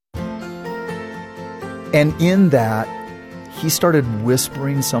And in that, he started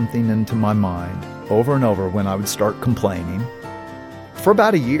whispering something into my mind over and over when I would start complaining for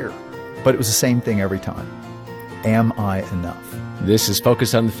about a year. But it was the same thing every time. Am I enough? This is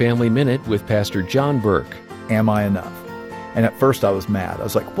Focus on the Family Minute with Pastor John Burke. Am I enough? And at first I was mad. I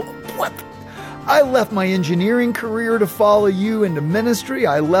was like, what? I left my engineering career to follow you into ministry.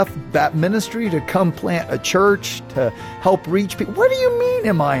 I left that ministry to come plant a church to help reach people. What do you mean,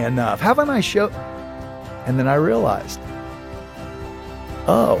 am I enough? Haven't I shown? And then I realized,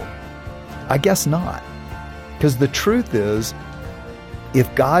 oh, I guess not. Because the truth is,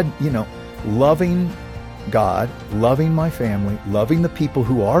 if God, loving God, loving my family, loving the people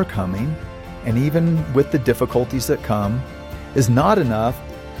who are coming, and even with the difficulties that come, is not enough,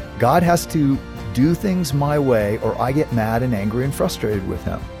 God has to do things my way or I get mad and angry and frustrated with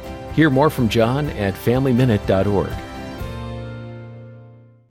him. Hear more from John at FamilyMinute.org.